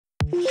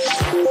Hello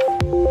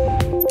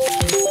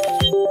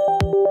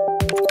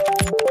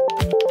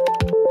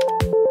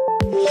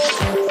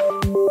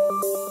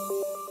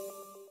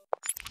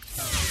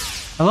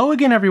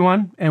again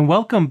everyone, and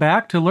welcome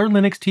back to Learn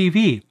Linux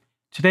TV.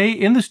 Today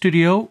in the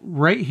studio,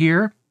 right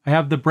here, I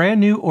have the brand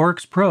new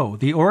Oryx Pro,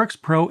 the Oryx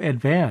Pro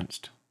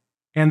Advanced.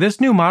 And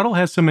this new model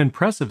has some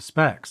impressive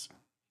specs.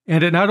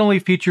 And it not only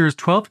features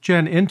 12th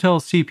gen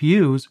Intel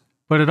CPUs,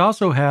 but it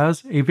also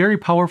has a very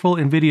powerful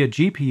NVIDIA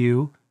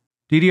GPU,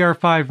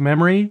 DDR5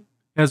 memory,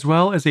 as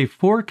well as a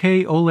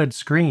 4K OLED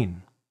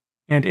screen.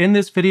 And in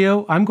this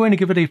video, I'm going to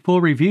give it a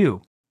full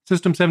review.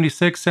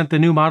 System76 sent the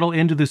new model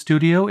into the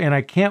studio, and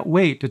I can't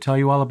wait to tell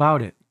you all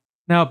about it.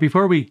 Now,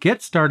 before we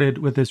get started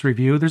with this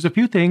review, there's a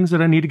few things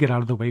that I need to get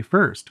out of the way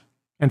first.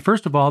 And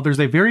first of all, there's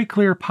a very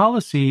clear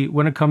policy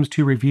when it comes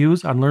to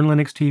reviews on Learn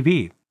Linux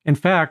TV. In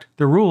fact,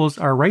 the rules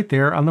are right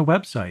there on the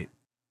website.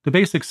 The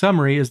basic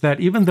summary is that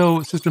even though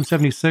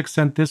System76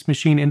 sent this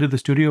machine into the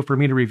studio for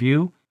me to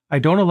review, I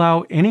don't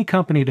allow any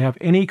company to have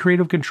any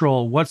creative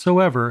control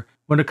whatsoever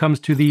when it comes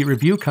to the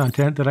review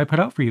content that I put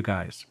out for you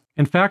guys.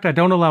 In fact, I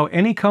don't allow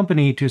any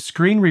company to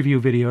screen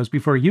review videos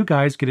before you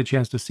guys get a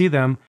chance to see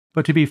them,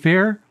 but to be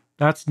fair,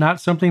 that's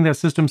not something that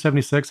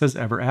System76 has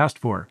ever asked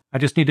for. I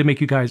just need to make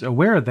you guys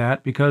aware of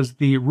that because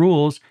the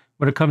rules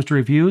when it comes to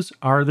reviews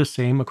are the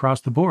same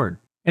across the board.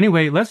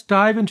 Anyway, let's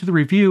dive into the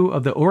review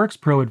of the Oryx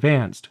Pro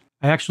Advanced.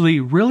 I actually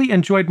really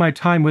enjoyed my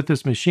time with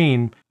this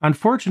machine.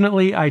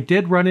 Unfortunately, I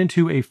did run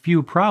into a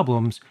few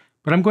problems,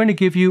 but I'm going to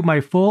give you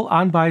my full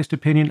unbiased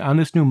opinion on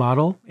this new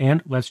model,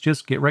 and let's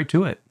just get right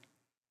to it.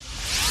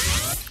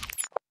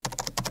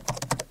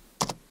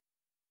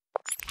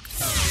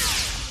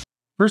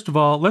 First of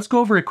all, let's go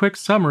over a quick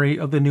summary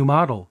of the new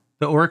model,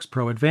 the Oryx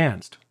Pro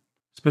Advanced.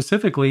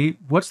 Specifically,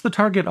 what's the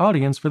target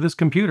audience for this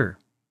computer?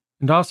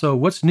 And also,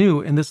 what's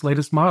new in this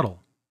latest model?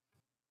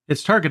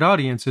 Its target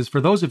audience is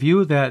for those of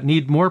you that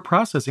need more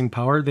processing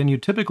power than you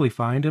typically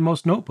find in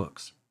most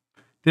notebooks.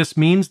 This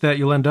means that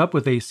you'll end up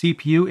with a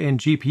CPU and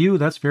GPU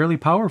that's fairly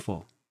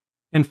powerful.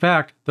 In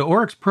fact, the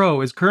Oryx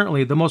Pro is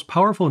currently the most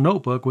powerful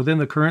notebook within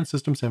the current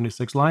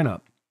System76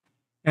 lineup.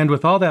 And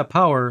with all that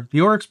power,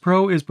 the Oryx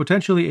Pro is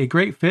potentially a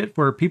great fit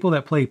for people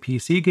that play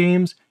PC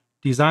games,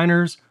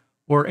 designers,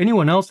 or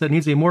anyone else that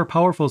needs a more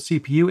powerful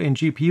CPU and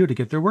GPU to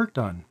get their work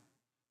done.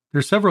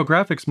 There's several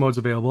graphics modes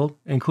available,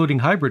 including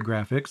hybrid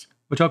graphics,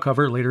 which I'll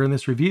cover later in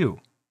this review.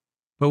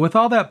 But with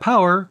all that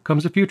power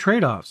comes a few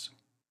trade-offs.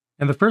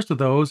 And the first of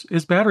those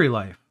is battery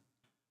life.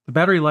 The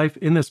battery life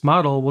in this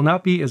model will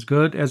not be as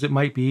good as it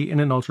might be in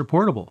an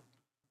ultra-portable.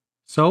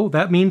 So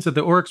that means that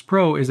the Oryx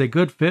Pro is a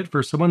good fit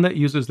for someone that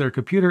uses their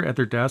computer at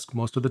their desk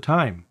most of the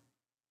time.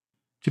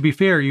 To be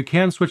fair, you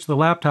can switch the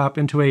laptop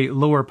into a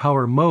lower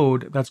power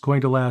mode that's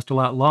going to last a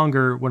lot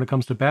longer when it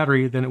comes to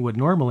battery than it would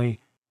normally,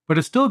 but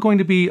it's still going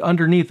to be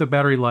underneath the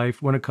battery life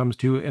when it comes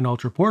to an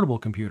ultra-portable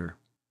computer.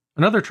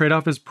 Another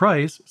trade-off is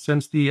price,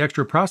 since the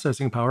extra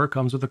processing power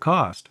comes with a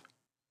cost.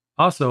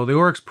 Also, the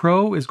Oryx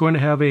Pro is going to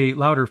have a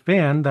louder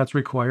fan that's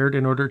required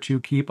in order to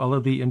keep all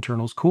of the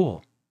internals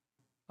cool.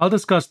 I'll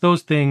discuss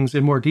those things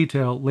in more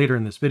detail later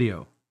in this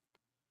video.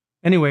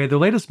 Anyway, the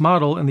latest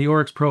model in the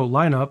Oryx Pro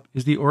lineup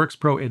is the Oryx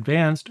Pro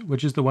Advanced,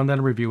 which is the one that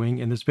I'm reviewing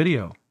in this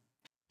video.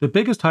 The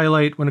biggest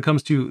highlight when it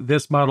comes to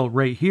this model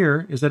right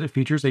here is that it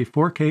features a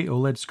 4K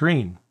OLED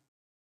screen.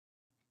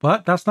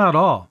 But that's not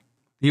all.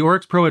 The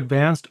Oryx Pro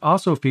Advanced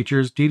also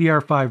features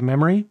DDR5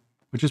 memory,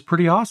 which is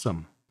pretty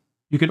awesome.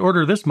 You can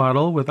order this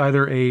model with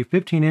either a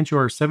 15-inch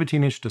or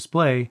 17-inch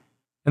display,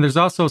 and there's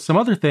also some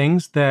other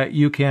things that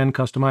you can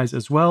customize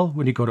as well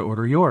when you go to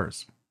order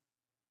yours.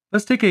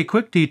 Let's take a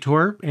quick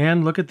detour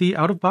and look at the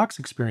out-of-box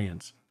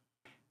experience.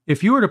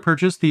 If you were to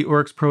purchase the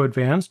Oryx Pro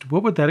Advanced,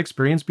 what would that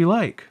experience be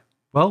like?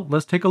 Well,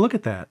 let's take a look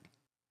at that.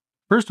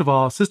 First of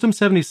all,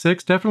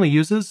 System76 definitely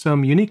uses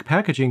some unique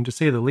packaging to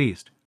say the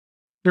least.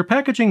 Their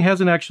packaging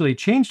hasn't actually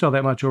changed all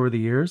that much over the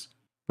years,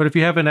 but if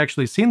you haven't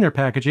actually seen their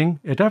packaging,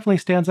 it definitely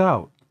stands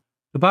out.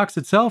 The box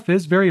itself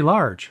is very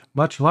large,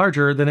 much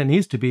larger than it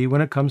needs to be when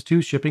it comes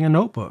to shipping a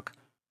notebook.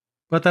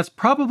 But that's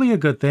probably a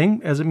good thing,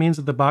 as it means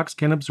that the box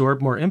can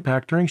absorb more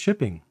impact during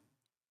shipping.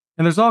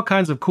 And there's all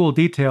kinds of cool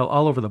detail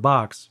all over the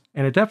box,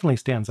 and it definitely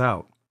stands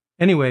out.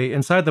 Anyway,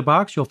 inside the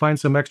box you'll find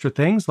some extra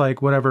things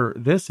like whatever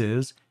this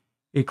is,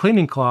 a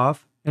cleaning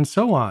cloth, and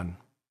so on.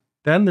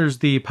 Then there's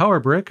the power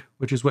brick,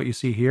 which is what you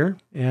see here,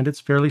 and it's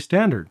fairly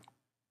standard.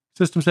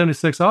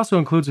 System76 also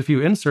includes a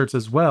few inserts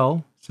as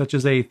well, such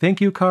as a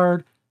thank you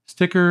card,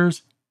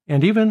 stickers,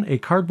 and even a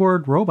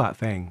cardboard robot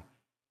thing.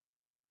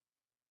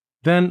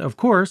 Then, of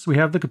course, we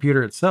have the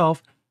computer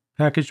itself,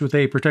 packaged with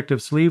a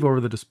protective sleeve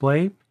over the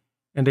display,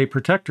 and a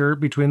protector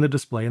between the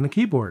display and the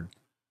keyboard.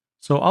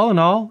 So all in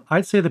all,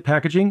 I'd say the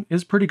packaging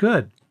is pretty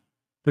good.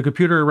 The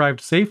computer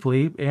arrived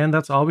safely, and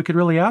that's all we could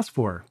really ask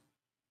for.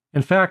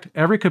 In fact,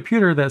 every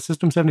computer that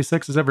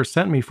System76 has ever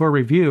sent me for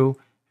review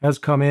has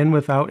come in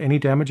without any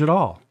damage at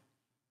all.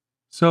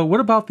 So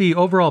what about the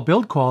overall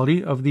build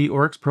quality of the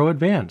Oryx Pro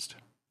Advanced?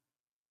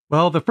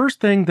 Well, the first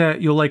thing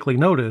that you'll likely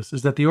notice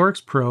is that the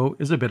Oryx Pro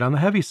is a bit on the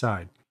heavy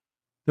side.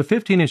 The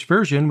 15-inch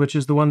version, which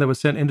is the one that was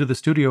sent into the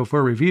studio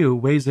for review,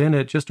 weighs in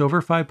at just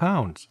over 5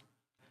 pounds.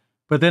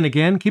 But then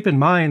again, keep in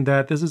mind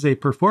that this is a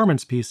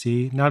performance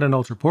PC, not an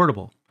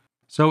ultra-portable.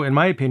 So in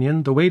my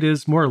opinion, the weight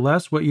is more or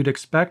less what you'd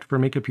expect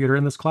from a computer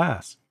in this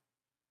class.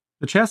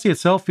 The chassis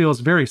itself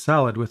feels very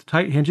solid, with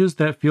tight hinges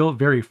that feel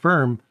very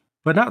firm,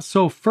 but not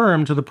so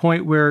firm to the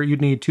point where you'd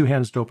need 2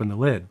 hands to open the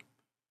lid.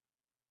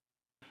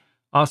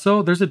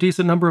 Also, there's a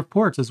decent number of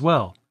ports as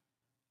well.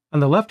 On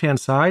the left-hand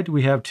side,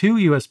 we have 2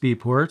 USB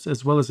ports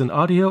as well as an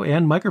audio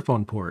and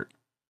microphone port.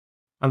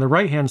 On the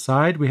right-hand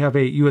side, we have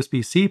a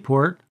USB-C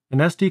port, an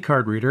SD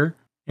card reader,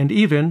 and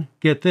even,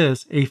 get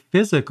this, a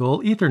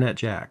physical Ethernet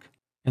jack.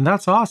 And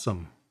that's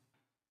awesome.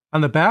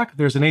 On the back,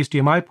 there's an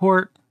HDMI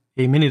port,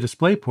 a mini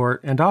display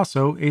port, and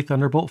also a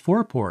Thunderbolt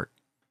 4 port.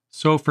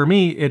 So for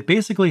me, it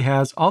basically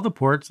has all the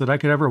ports that I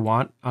could ever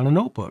want on a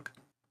notebook.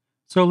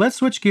 So let's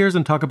switch gears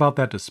and talk about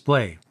that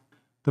display.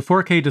 The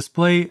 4K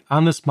display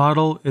on this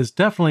model is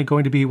definitely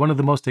going to be one of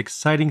the most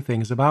exciting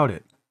things about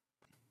it.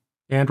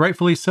 And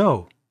rightfully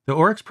so. The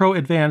Oryx Pro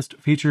Advanced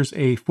features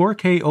a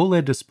 4K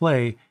OLED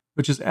display,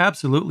 which is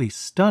absolutely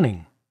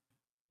stunning.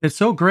 It's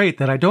so great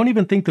that I don't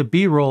even think the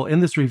B-roll in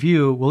this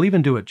review will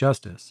even do it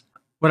justice.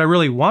 What I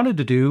really wanted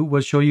to do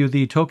was show you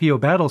the Tokyo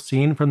battle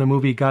scene from the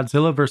movie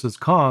Godzilla vs.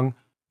 Kong,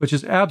 which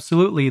is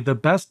absolutely the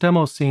best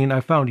demo scene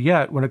I've found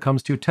yet when it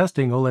comes to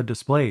testing OLED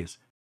displays.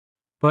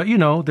 But you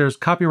know, there's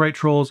copyright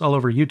trolls all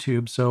over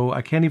YouTube, so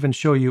I can't even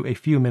show you a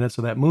few minutes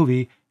of that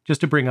movie just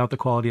to bring out the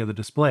quality of the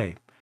display.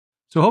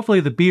 So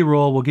hopefully the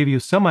B-roll will give you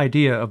some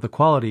idea of the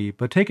quality,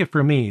 but take it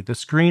from me, the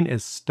screen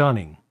is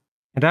stunning.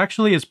 And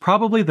actually is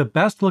probably the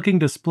best looking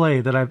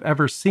display that I've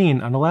ever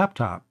seen on a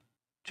laptop.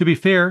 To be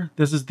fair,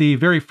 this is the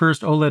very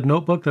first OLED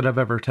notebook that I've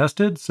ever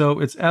tested, so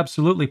it's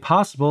absolutely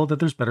possible that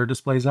there's better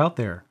displays out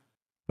there.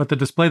 But the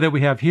display that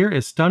we have here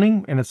is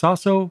stunning, and it's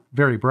also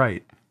very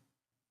bright.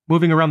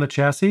 Moving around the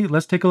chassis,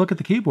 let's take a look at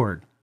the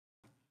keyboard.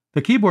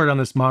 The keyboard on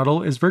this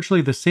model is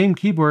virtually the same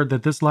keyboard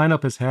that this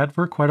lineup has had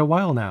for quite a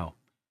while now.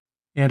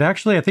 And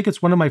actually, I think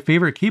it's one of my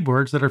favorite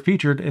keyboards that are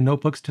featured in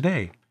notebooks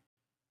today.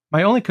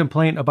 My only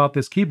complaint about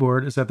this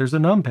keyboard is that there's a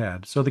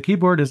numpad, so the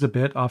keyboard is a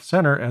bit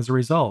off-center as a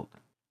result.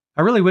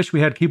 I really wish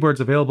we had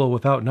keyboards available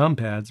without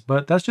numpads,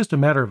 but that's just a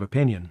matter of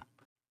opinion.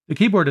 The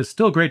keyboard is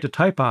still great to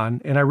type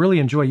on, and I really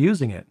enjoy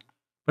using it.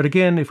 But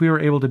again, if we were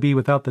able to be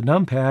without the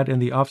numpad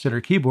and the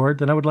off-center keyboard,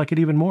 then I would like it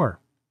even more.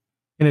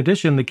 In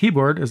addition, the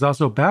keyboard is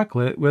also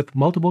backlit with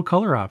multiple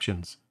color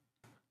options.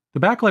 The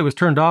backlight was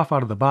turned off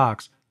out of the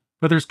box,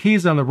 but there's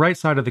keys on the right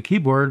side of the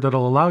keyboard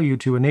that'll allow you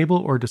to enable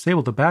or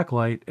disable the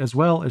backlight as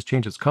well as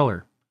change its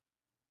color.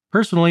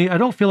 Personally, I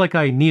don't feel like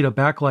I need a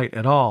backlight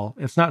at all.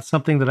 It's not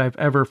something that I've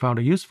ever found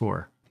a use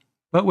for.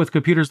 But with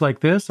computers like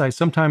this, I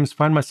sometimes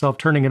find myself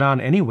turning it on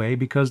anyway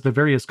because the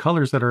various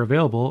colors that are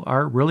available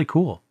are really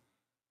cool.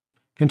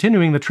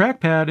 Continuing, the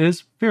trackpad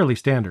is fairly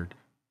standard.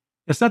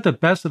 It's not the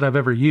best that I've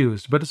ever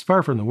used, but it's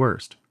far from the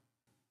worst.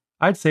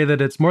 I'd say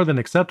that it's more than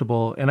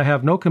acceptable, and I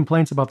have no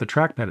complaints about the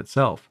trackpad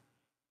itself.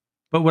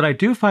 But what I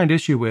do find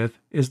issue with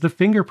is the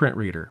fingerprint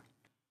reader.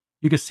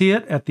 You can see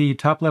it at the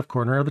top left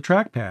corner of the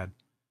trackpad.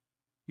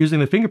 Using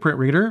the fingerprint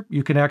reader,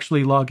 you can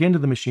actually log into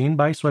the machine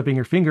by swiping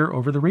your finger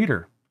over the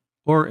reader.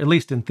 Or at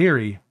least in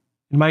theory.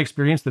 In my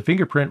experience, the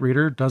fingerprint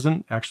reader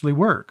doesn't actually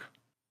work.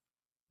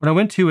 When I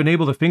went to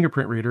enable the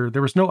fingerprint reader,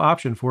 there was no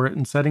option for it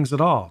in settings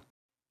at all.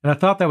 And I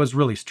thought that was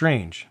really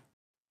strange.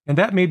 And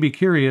that made me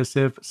curious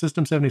if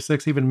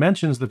System76 even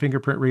mentions the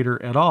fingerprint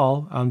reader at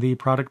all on the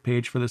product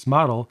page for this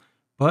model,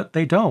 but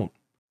they don't.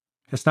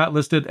 It's not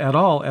listed at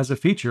all as a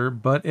feature,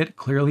 but it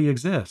clearly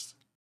exists.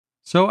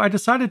 So I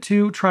decided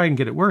to try and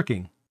get it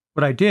working.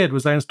 What I did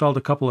was I installed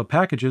a couple of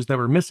packages that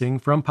were missing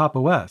from Pop!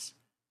 OS,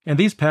 and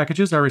these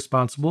packages are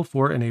responsible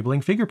for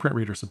enabling fingerprint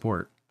reader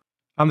support.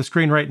 On the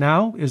screen right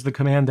now is the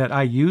command that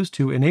I used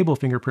to enable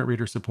fingerprint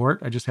reader support.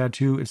 I just had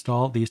to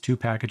install these 2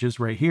 packages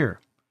right here.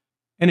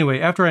 Anyway,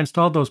 after I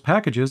installed those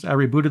packages, I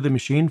rebooted the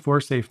machine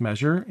for safe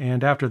measure,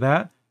 and after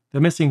that,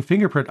 the missing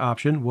fingerprint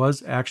option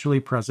was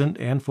actually present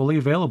and fully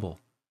available.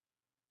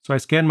 So I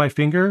scanned my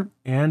finger,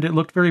 and it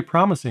looked very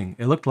promising.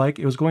 It looked like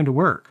it was going to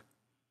work.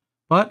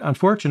 But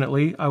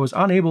unfortunately, I was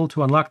unable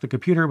to unlock the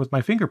computer with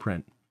my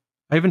fingerprint.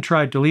 I even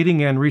tried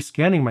deleting and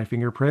rescanning my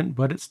fingerprint,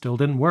 but it still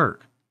didn't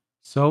work.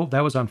 So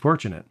that was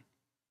unfortunate.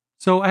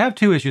 So I have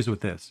 2 issues with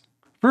this.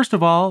 First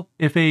of all,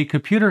 if a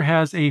computer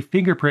has a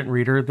fingerprint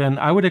reader, then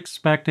I would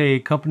expect a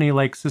company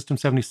like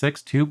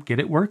System76 to get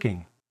it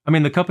working. I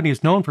mean, the company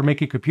is known for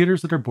making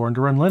computers that are born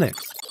to run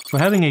Linux. So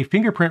having a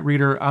fingerprint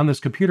reader on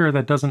this computer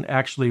that doesn't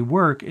actually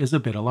work is a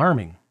bit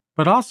alarming.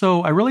 But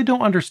also, I really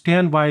don't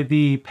understand why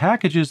the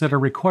packages that are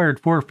required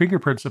for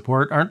fingerprint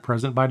support aren't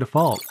present by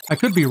default. I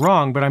could be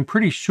wrong, but I'm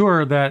pretty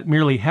sure that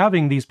merely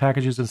having these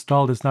packages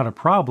installed is not a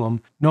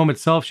problem. GNOME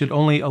itself should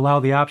only allow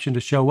the option to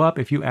show up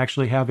if you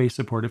actually have a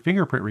supported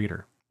fingerprint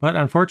reader. But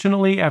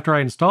unfortunately, after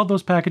I installed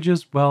those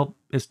packages, well,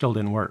 it still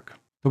didn't work.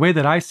 The way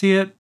that I see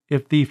it,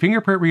 if the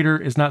fingerprint reader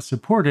is not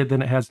supported,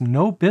 then it has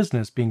no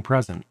business being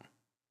present.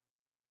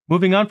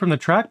 Moving on from the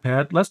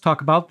trackpad, let's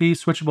talk about the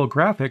switchable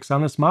graphics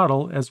on this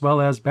model as well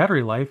as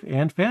battery life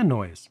and fan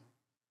noise.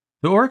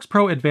 The Oryx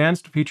Pro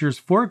Advanced features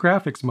 4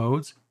 graphics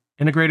modes: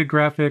 integrated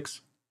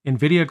graphics,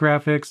 NVIDIA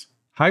graphics,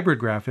 hybrid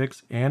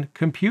graphics, and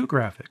compute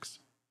graphics.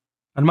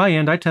 On my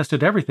end, I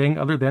tested everything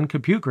other than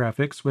compute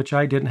graphics, which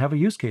I didn't have a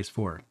use case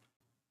for.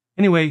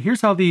 Anyway,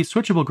 here's how the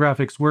switchable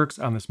graphics works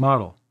on this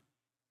model.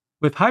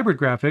 With hybrid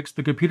graphics,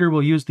 the computer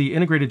will use the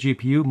integrated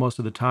GPU most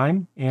of the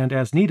time, and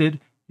as needed,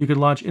 you can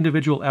launch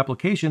individual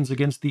applications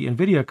against the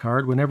NVIDIA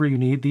card whenever you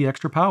need the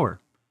extra power.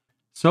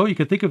 So you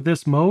could think of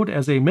this mode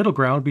as a middle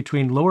ground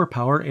between lower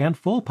power and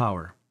full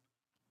power.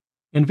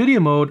 NVIDIA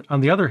mode,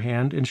 on the other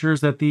hand, ensures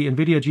that the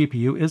NVIDIA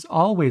GPU is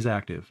always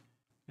active,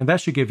 and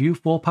that should give you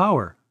full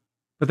power.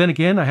 But then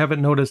again, I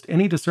haven't noticed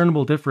any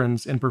discernible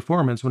difference in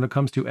performance when it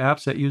comes to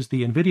apps that use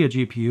the NVIDIA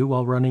GPU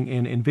while running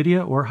in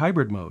NVIDIA or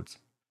hybrid modes.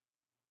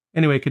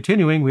 Anyway,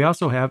 continuing, we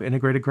also have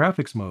integrated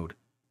graphics mode.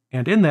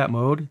 And in that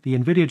mode, the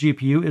NVIDIA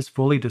GPU is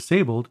fully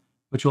disabled,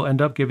 which will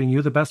end up giving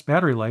you the best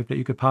battery life that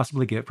you could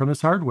possibly get from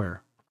this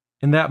hardware.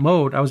 In that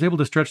mode, I was able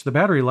to stretch the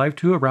battery life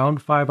to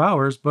around 5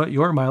 hours, but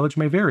your mileage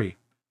may vary.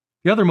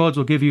 The other modes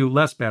will give you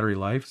less battery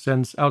life,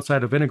 since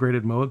outside of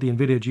integrated mode, the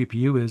NVIDIA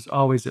GPU is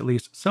always at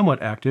least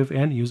somewhat active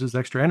and uses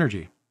extra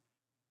energy.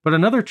 But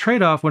another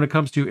trade-off when it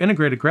comes to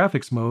integrated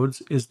graphics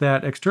modes is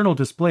that external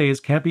displays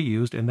can't be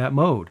used in that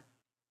mode,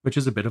 which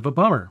is a bit of a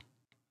bummer.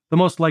 The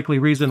most likely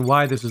reason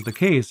why this is the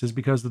case is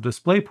because the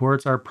display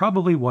ports are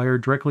probably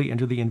wired directly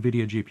into the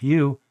NVIDIA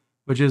GPU,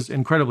 which is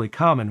incredibly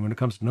common when it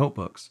comes to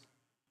notebooks.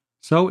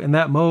 So in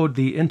that mode,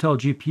 the Intel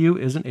GPU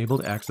isn't able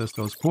to access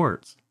those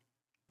ports.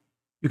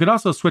 You can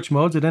also switch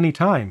modes at any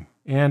time,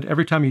 and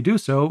every time you do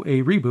so,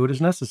 a reboot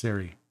is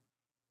necessary.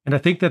 And I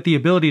think that the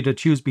ability to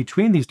choose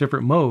between these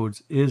different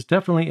modes is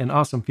definitely an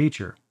awesome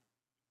feature.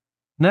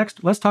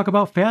 Next, let's talk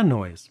about fan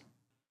noise.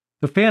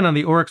 The fan on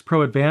the Oryx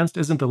Pro Advanced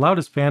isn't the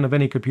loudest fan of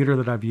any computer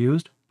that I've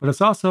used, but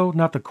it's also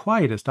not the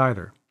quietest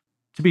either.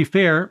 To be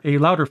fair, a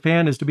louder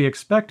fan is to be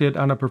expected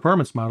on a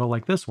performance model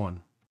like this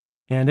one.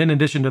 And in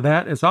addition to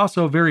that, it's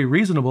also very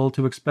reasonable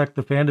to expect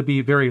the fan to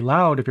be very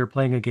loud if you're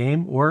playing a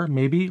game or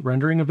maybe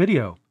rendering a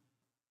video.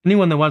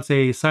 Anyone that wants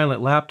a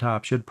silent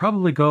laptop should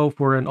probably go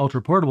for an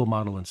ultra-portable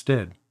model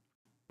instead.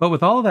 But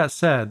with all of that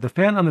said, the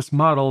fan on this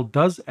model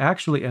does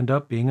actually end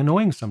up being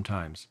annoying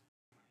sometimes.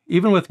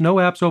 Even with no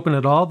apps open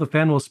at all, the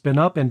fan will spin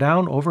up and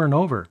down over and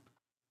over.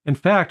 In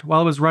fact,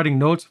 while I was writing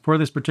notes for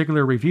this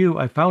particular review,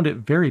 I found it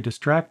very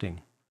distracting.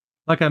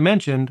 Like I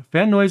mentioned,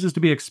 fan noise is to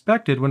be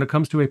expected when it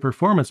comes to a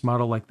performance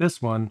model like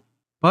this one,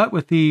 but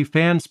with the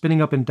fan spinning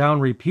up and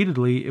down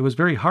repeatedly, it was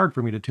very hard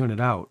for me to tune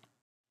it out.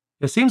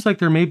 It seems like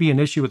there may be an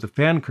issue with the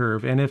fan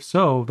curve, and if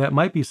so, that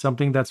might be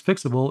something that's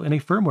fixable in a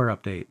firmware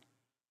update.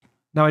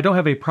 Now, I don't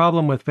have a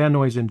problem with fan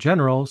noise in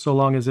general, so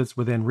long as it's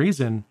within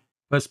reason,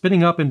 but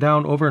spinning up and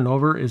down over and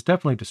over is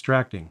definitely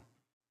distracting.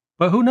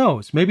 But who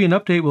knows, maybe an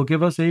update will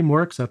give us a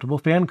more acceptable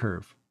fan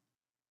curve.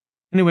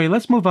 Anyway,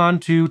 let's move on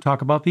to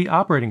talk about the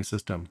operating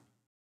system.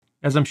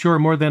 As I'm sure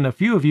more than a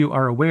few of you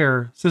are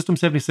aware,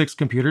 System76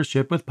 computers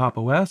ship with Pop!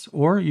 OS,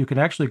 or you can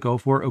actually go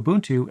for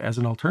Ubuntu as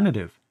an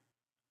alternative.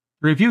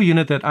 The review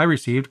unit that I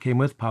received came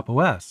with Pop!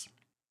 OS.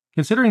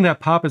 Considering that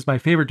Pop is my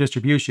favorite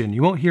distribution,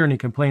 you won't hear any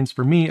complaints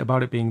from me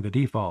about it being the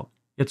default.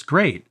 It's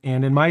great,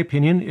 and in my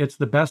opinion, it's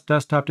the best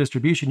desktop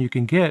distribution you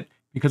can get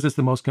because it's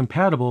the most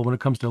compatible when it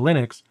comes to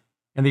Linux,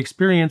 and the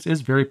experience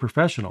is very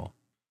professional.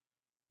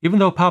 Even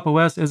though Pop!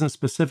 OS isn't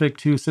specific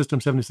to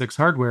System76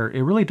 hardware,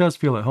 it really does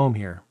feel at home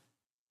here.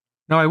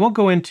 Now, I won't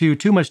go into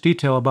too much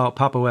detail about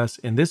Pop! OS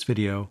in this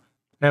video.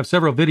 I have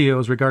several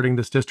videos regarding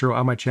this distro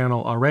on my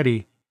channel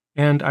already,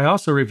 and I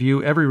also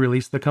review every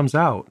release that comes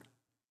out.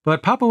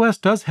 But Pop! OS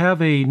does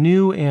have a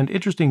new and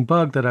interesting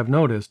bug that I've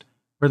noticed,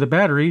 where the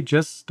battery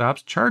just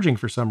stops charging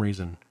for some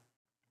reason.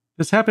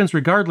 This happens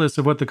regardless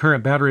of what the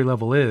current battery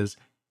level is,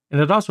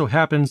 and it also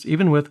happens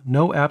even with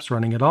no apps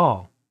running at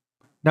all.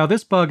 Now,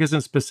 this bug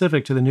isn't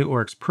specific to the new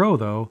Oryx Pro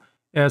though,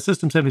 as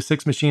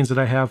System76 machines that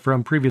I have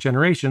from previous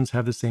generations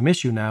have the same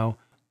issue now,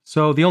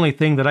 so the only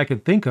thing that I can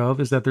think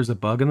of is that there's a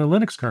bug in the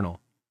Linux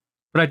kernel.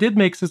 But I did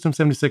make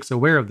System76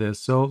 aware of this,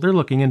 so they're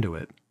looking into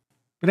it.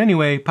 But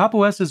anyway, Pop!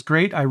 OS is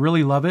great, I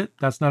really love it.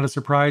 That's not a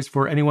surprise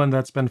for anyone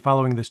that's been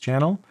following this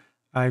channel.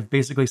 I've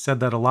basically said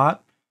that a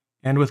lot,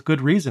 and with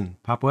good reason.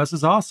 Pop! OS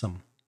is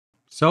awesome.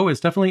 So it's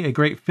definitely a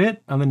great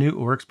fit on the new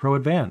Oryx Pro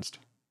Advanced.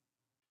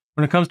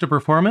 When it comes to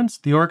performance,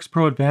 the Oryx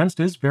Pro Advanced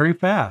is very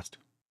fast.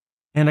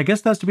 And I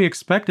guess that's to be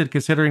expected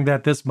considering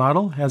that this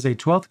model has a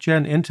 12th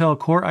gen Intel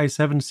Core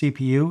i7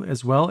 CPU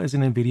as well as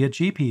an NVIDIA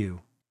GPU.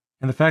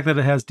 And the fact that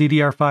it has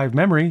DDR5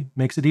 memory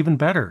makes it even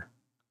better.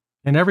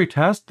 In every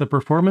test, the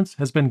performance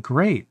has been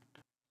great.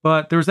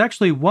 But there was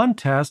actually one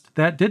test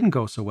that didn't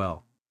go so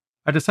well.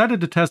 I decided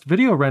to test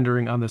video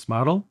rendering on this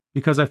model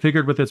because I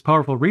figured with its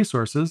powerful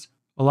resources,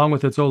 along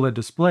with its OLED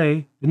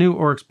display, the new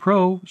Oryx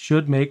Pro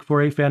should make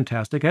for a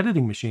fantastic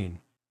editing machine.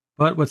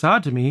 But what's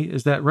odd to me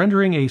is that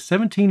rendering a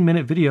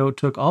 17-minute video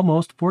took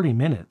almost 40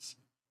 minutes.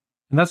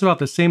 And that's about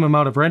the same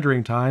amount of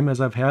rendering time as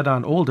I've had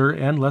on older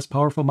and less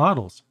powerful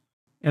models.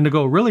 And to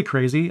go really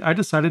crazy, I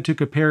decided to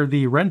compare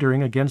the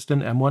rendering against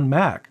an M1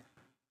 Mac.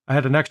 I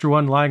had an extra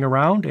one lying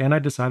around and I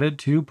decided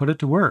to put it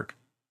to work.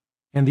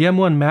 And the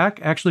M1 Mac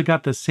actually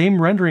got the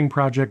same rendering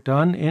project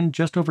done in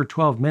just over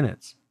 12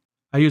 minutes.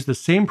 I used the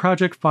same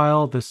project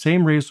file, the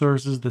same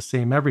resources, the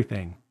same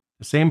everything.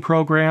 The same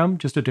program,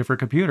 just a different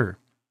computer.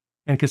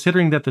 And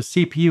considering that the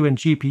CPU and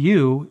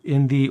GPU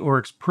in the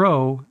Oryx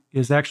Pro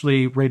is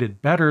actually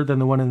rated better than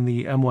the one in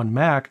the M1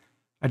 Mac,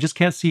 I just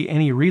can't see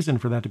any reason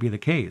for that to be the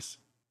case.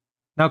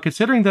 Now,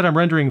 considering that I'm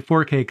rendering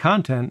 4K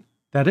content,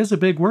 that is a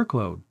big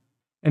workload.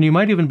 And you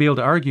might even be able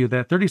to argue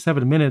that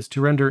 37 minutes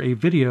to render a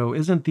video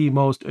isn't the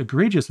most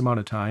egregious amount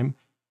of time,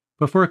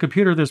 but for a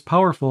computer this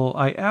powerful,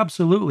 I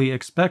absolutely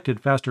expected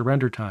faster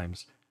render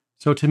times.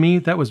 So to me,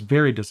 that was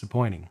very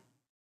disappointing.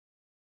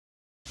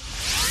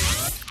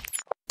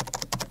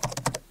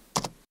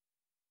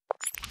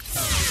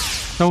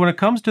 So when it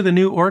comes to the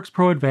new Oryx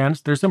Pro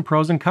Advanced, there's some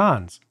pros and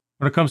cons.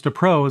 When it comes to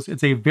pros,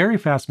 it's a very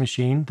fast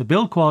machine, the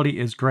build quality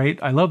is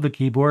great, I love the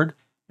keyboard,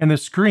 and the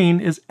screen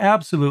is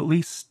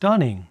absolutely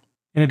stunning.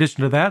 In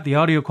addition to that, the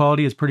audio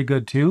quality is pretty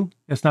good too.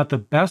 It's not the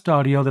best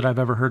audio that I've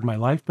ever heard in my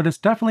life, but it's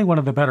definitely one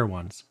of the better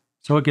ones.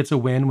 So it gets a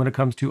win when it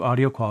comes to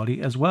audio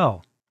quality as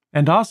well.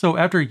 And also,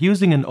 after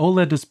using an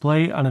OLED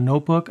display on a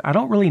notebook, I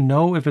don't really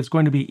know if it's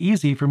going to be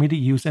easy for me to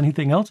use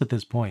anything else at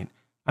this point.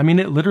 I mean,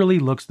 it literally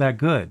looks that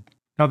good.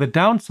 Now the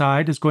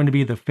downside is going to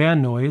be the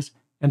fan noise,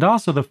 and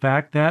also the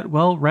fact that,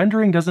 well,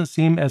 rendering doesn't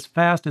seem as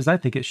fast as I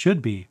think it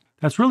should be.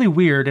 That's really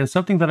weird and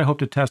something that I hope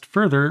to test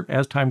further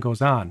as time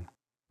goes on.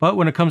 But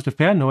when it comes to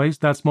fan noise,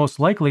 that's most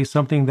likely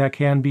something that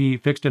can be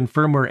fixed in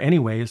firmware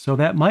anyway, so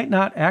that might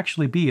not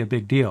actually be a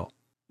big deal.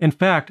 In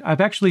fact,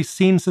 I've actually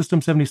seen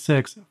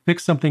System76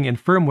 fix something in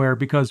firmware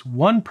because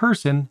one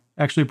person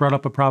actually brought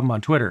up a problem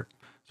on Twitter.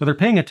 So they're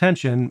paying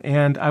attention,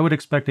 and I would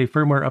expect a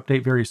firmware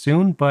update very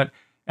soon, but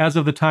as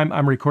of the time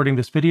I'm recording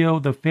this video,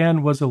 the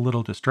fan was a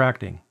little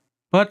distracting.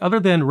 But other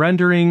than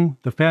rendering,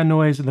 the fan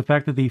noise, and the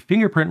fact that the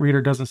fingerprint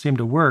reader doesn't seem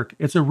to work,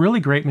 it's a really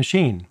great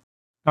machine.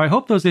 Now, I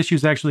hope those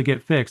issues actually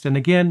get fixed, and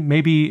again,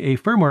 maybe a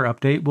firmware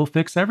update will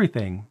fix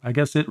everything. I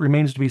guess it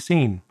remains to be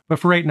seen. But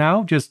for right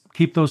now, just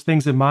keep those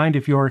things in mind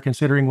if you're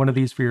considering one of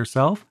these for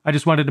yourself. I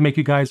just wanted to make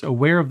you guys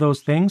aware of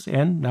those things,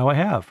 and now I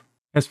have.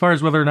 As far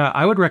as whether or not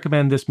I would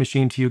recommend this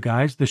machine to you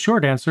guys, the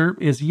short answer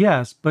is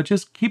yes, but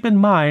just keep in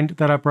mind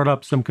that I brought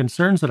up some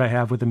concerns that I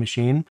have with the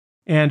machine,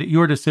 and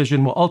your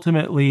decision will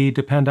ultimately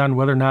depend on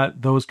whether or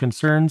not those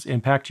concerns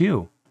impact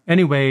you.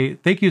 Anyway,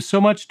 thank you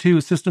so much to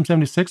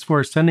System76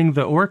 for sending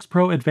the Oryx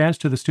Pro Advanced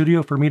to the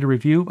studio for me to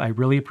review. I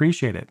really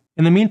appreciate it.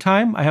 In the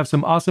meantime, I have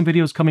some awesome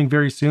videos coming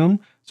very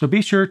soon, so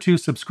be sure to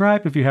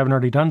subscribe if you haven't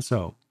already done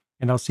so.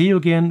 And I'll see you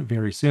again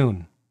very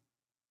soon.